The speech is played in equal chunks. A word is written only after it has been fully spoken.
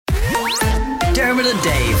Dermot and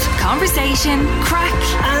Dave. Conversation, crack,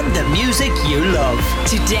 And the music you love.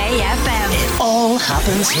 Today FM. It all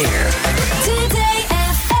happens here. Today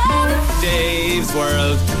FM. Dave's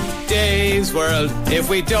World, Dave's World. If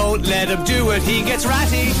we don't let him do it, he gets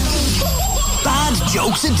ratty. Bad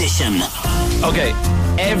Jokes Edition. Okay,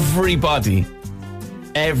 everybody,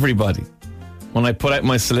 when I put out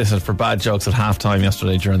my solicit for bad jokes at half-time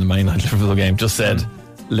yesterday during the Man United Liverpool game, just said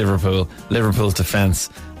Liverpool's defence,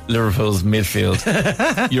 Liverpool's midfield,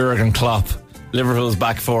 Jurgen Klopp, Liverpool's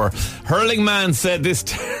back four. Hurling Man said this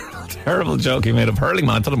terrible joke he made up. Hurling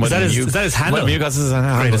Man, I thought it might Is that his handle?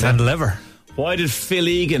 Greatest handle ever. Why did Phil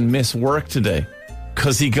Egan miss work today?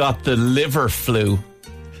 Because he got the liver flu.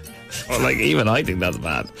 Well, like, even I think that's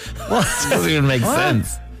bad. What? It doesn't even make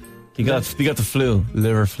sense. He got the flu.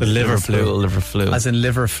 Liver flu. The liver flu. As in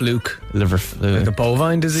liver fluke. liver flu. Like a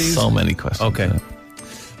bovine disease? So many questions. Okay. Yeah.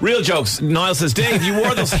 Real jokes. Niall says, Dave, you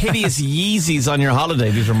wore those hideous Yeezys on your holiday.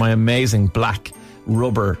 These are my amazing black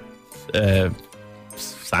rubber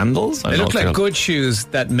sandals. They look like good shoes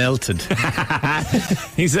that melted.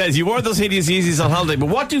 He says, you wore those hideous Yeezys on holiday, but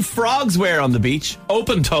what do frogs wear on the beach?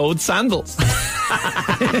 Open-toed sandals.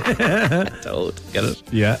 Toad. Get it?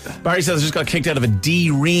 Yeah. Barry says, I just got kicked out of a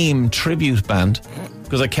D-Ream tribute band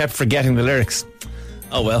because I kept forgetting the lyrics.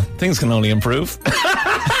 Oh, well, things can only improve.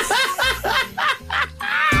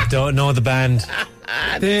 Don't know the band.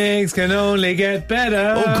 Things can only get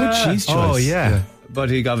better. Oh, good cheese choice. Oh, yeah. But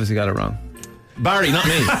he obviously got it wrong. Barry, not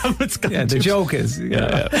me. The joke is.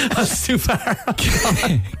 Yeah. That's too far.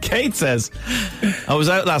 Kate says, I was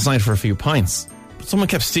out last night for a few pints, but someone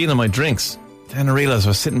kept stealing my drinks. Then I realised I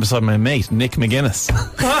was sitting beside my mate, Nick McGuinness.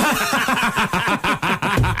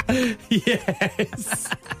 Yes.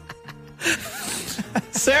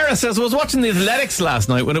 Sarah says, I was watching the Athletics last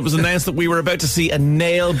night when it was announced that we were about to see a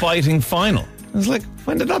nail-biting final. I was like,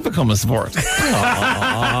 when did that become a sport?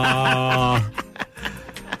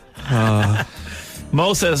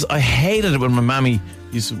 Mo says, I hated it when my mammy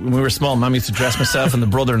when we were small, Mammy used to dress myself and the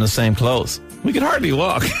brother in the same clothes. We could hardly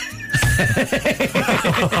walk.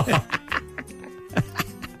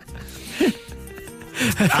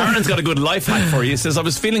 Aaron's got a good life hack for you. He says, I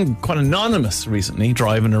was feeling quite anonymous recently,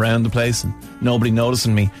 driving around the place and nobody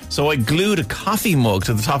noticing me. So I glued a coffee mug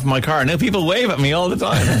to the top of my car. Now people wave at me all the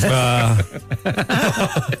time.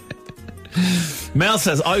 Mel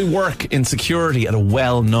says, I work in security at a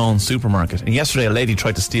well-known supermarket. And yesterday a lady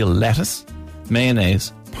tried to steal lettuce,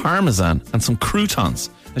 mayonnaise, parmesan and some croutons.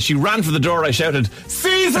 As she ran for the door, I shouted,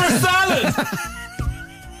 Caesar salad!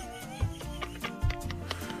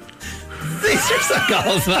 Caesar salad.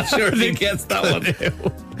 I was not sure if he gets that one.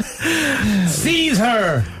 Seize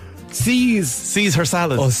her. Seize her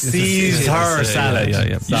salad. Oh, seize her salad. Yeah.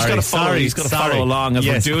 You just got to follow. You just got to follow along as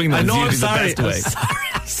we're doing that. I know. I'm sorry. The best way.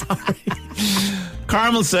 I'm sorry.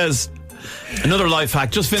 Carmel says, another life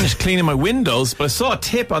hack. Just finished cleaning my windows, but I saw a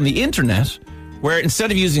tip on the internet where instead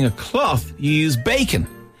of using a cloth, you use bacon.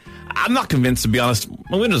 I'm not convinced, to be honest.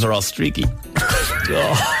 My windows are all streaky.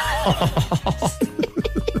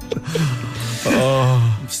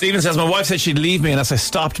 Stephen says, my wife said she'd leave me unless I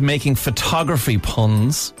stopped making photography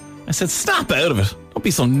puns. I said, snap out of it. Don't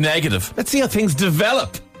be so negative. Let's see how things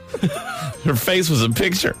develop. Her face was a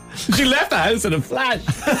picture. She left the house in a flash.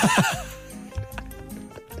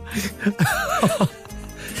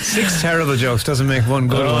 6 terrible jokes doesn't make one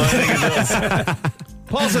good one. I think it does.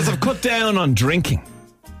 Paul says, I've cut down on drinking.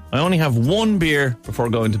 I only have one beer before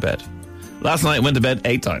going to bed. Last night I went to bed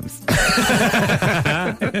 8 times.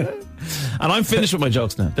 And I'm finished with my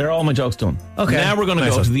jokes now. They're all my jokes done. Okay. Now we're going to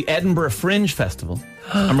go to the Edinburgh Fringe Festival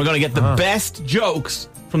and we're going to get the best jokes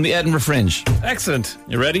from the Edinburgh Fringe. Excellent.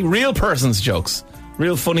 You ready? Real person's jokes.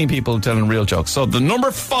 Real funny people telling real jokes. So the number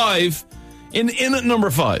 5, in at number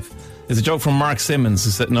 5, is a joke from Mark Simmons who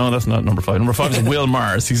said, no, that's not number 5. Number 5 is Will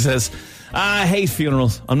Mars. He says, I hate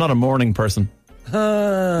funerals. I'm not a mourning person.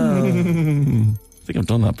 I think I've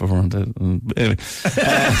done that before. Anyway.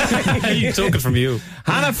 He took it from you.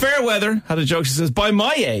 Hannah Fairweather had a joke. She says, by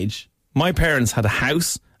my age, my parents had a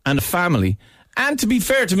house and a family. And to be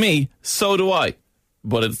fair to me, so do I.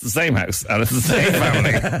 But it's the same house and it's the same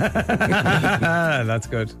family. That's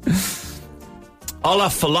good.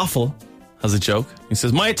 Olaf Falafel has a joke. He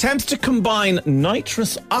says, my attempts to combine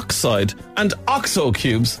nitrous oxide and oxo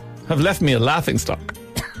cubes have left me a laughingstock.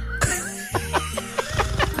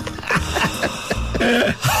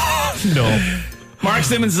 No. Mark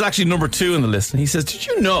Simmons is actually number 2 in the list. And he says, did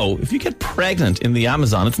you know if you get pregnant in the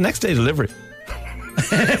Amazon, it's next day delivery?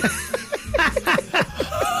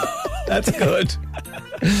 That's good.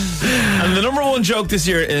 And the number one joke this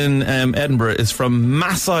year in Edinburgh is from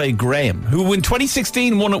Masai Graham, who in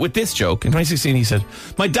 2016 won it with this joke. In 2016 he said,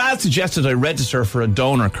 "My dad suggested I register for a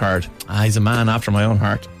donor card. He's a man after my own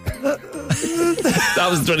heart." That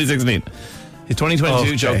was 2016. His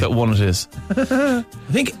 2022 joke that won it is, I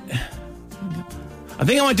think I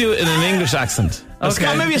might do it in an English accent.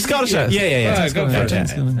 Okay. Maybe a Scottish accent. Yeah. Go for it. Yeah.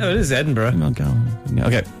 Oh, it is Edinburgh.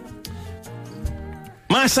 Okay.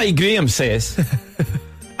 Masai Graham says,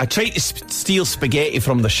 "I tried to steal spaghetti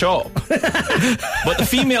from the shop, but the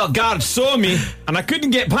female guard saw me and I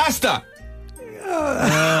couldn't get pasta."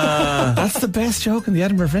 That's the best joke in the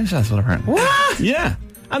Edinburgh Fringe Festival, apparently. What? Yeah.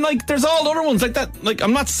 And like, there's all other ones like that. Like,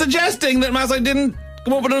 I'm not suggesting that Masai didn't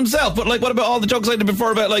come up with it himself, but like, what about all the jokes I did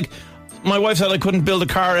before about like, my wife said I couldn't build a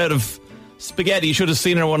car out of spaghetti. You should have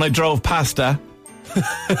seen her when I drove pasta.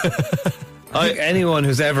 I think anyone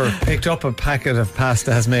who's ever picked up a packet of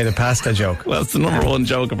pasta has made a pasta joke. Well, it's the number one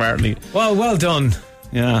joke, apparently. Well done.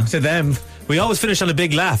 Yeah. To them. We always finish on a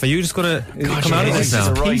big laugh. Are you just going to come out of this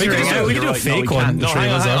now? Right. We can do a fake one. No,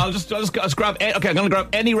 hang on. I'll just grab. Okay, I'm going to grab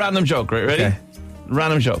any random joke. Right, ready? Okay.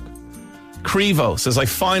 Random joke. Crevo says, "I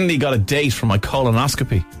finally got a date for my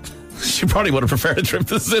colonoscopy." She probably would have preferred a trip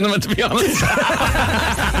to the cinema, to be honest.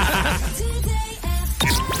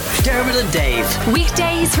 Dermot and Dave.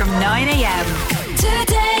 Weekdays from 9 a.m.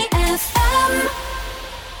 Today